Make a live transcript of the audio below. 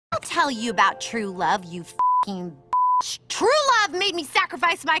tell you about true love, you f***ing bitch. True love made me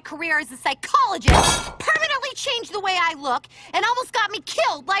sacrifice my career as a psychologist, permanently changed the way I look, and almost got me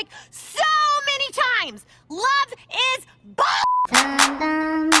killed, like, so many times. Love is bull.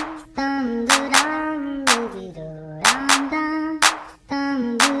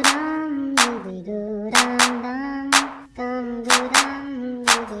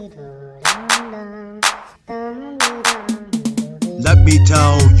 Let me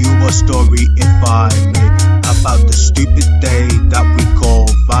tell you a story, if I may, about the stupid day that we call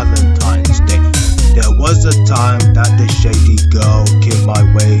Valentine's Day. There was a time that the shady girl came my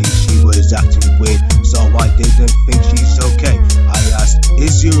way. She was acting weird, so I didn't think she's okay. I asked,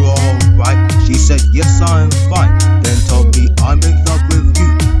 is you alright? She said, yes, I'm fine. Then told me, I'm in love with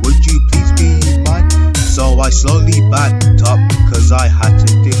you, would you please be mine? So I slowly backed up, cause I had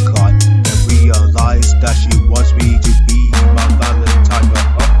to decline. Then realized that she wants me to be my Valentine.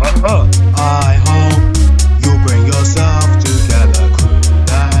 I hope you bring yourself together, crew,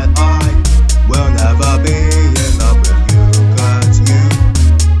 that I will never be in love with you, cause you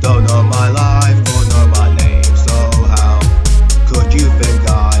don't know my life or know my name. So how could you think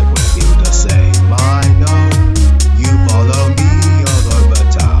I would feel the same? I know you follow me all over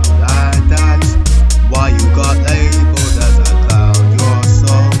town, and that's why you got labeled as a clown. You're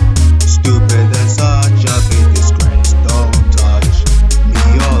so stupid and such a big disgrace. Don't touch me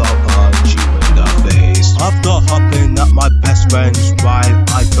or I'll punch you in the face. After hopping at my best friend's ride,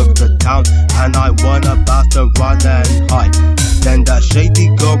 I took the town and I won about to run and hide. Then that shady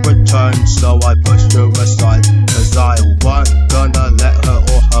girl returned, so I pushed her aside, cause I wasn't gonna let her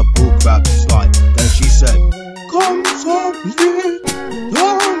or her bullcrap slide. Then she said, come softly,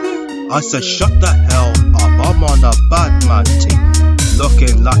 darling. I said, shut the hell up, I'm on a bad man team.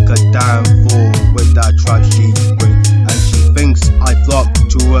 Looking like a damn fool with that tribe she bring, and she thinks I flock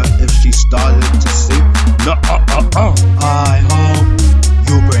to her if she started to sing. No, I hope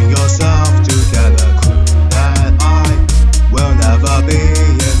you bring yourself together, crew, that I will never be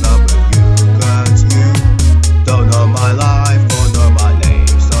in love with you, cause you don't know my life or know my name.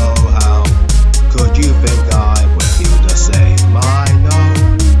 So how could you think I would feel the same? I know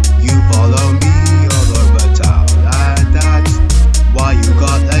you follow me all over town, and that's why you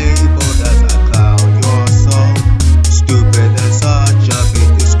got labeled as a clown. You're so stupid and such a big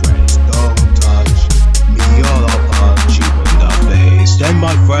disgrace. Don't touch me or I'll punch you in the face. Then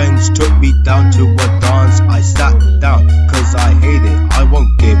my friends took me down to a dance. I sat down cause I hate it, I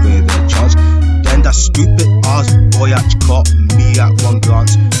won't give it a chance. Then that stupid ass boy caught me at one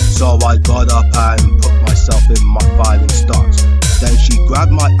glance, so I got up and put myself in my fighting stance. Then she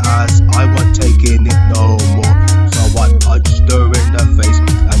grabbed my ass, I wasn't taking it no more, so I punched her in the face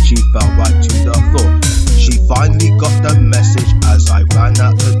and she fell right to the floor. She finally got the message as I ran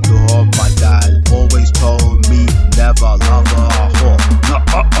out the door. My dad always told me never love a whore.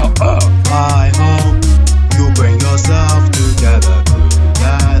 I hope you bring yourself together, crew,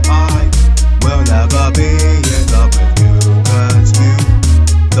 that I will never be in love with you, cause you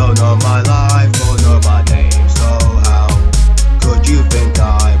don't know my life or know my name. So how could you think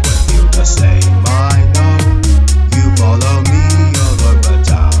I would feel the same? I know you follow me all over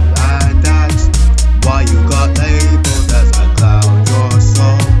town, and that's why you got labeled as a clown. You're so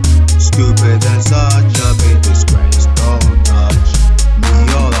stupid and such a big disgrace. Don't touch me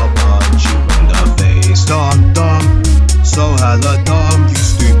or I'll punch you in the face. Dumb, so hella dumb, you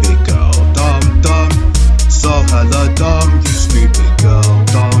stupid girl. Dumb, so hella dumb, you stupid girl.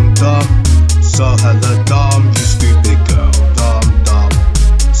 Dumb, so hella dumb, you stupid girl. Dumb,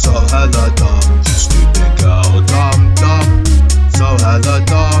 so hella dumb, you stupid girl. Dumb, so hella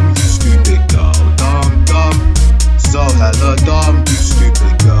dumb, you stupid girl. Dumb, so hella dumb, you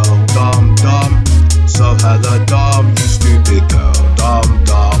stupid girl. Dumb, so hella dumb, you stupid girl.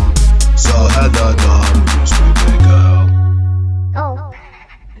 Dumb, so hella dumb, you stupid girl. Oh,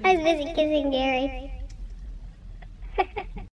 I was busy kissing Gary.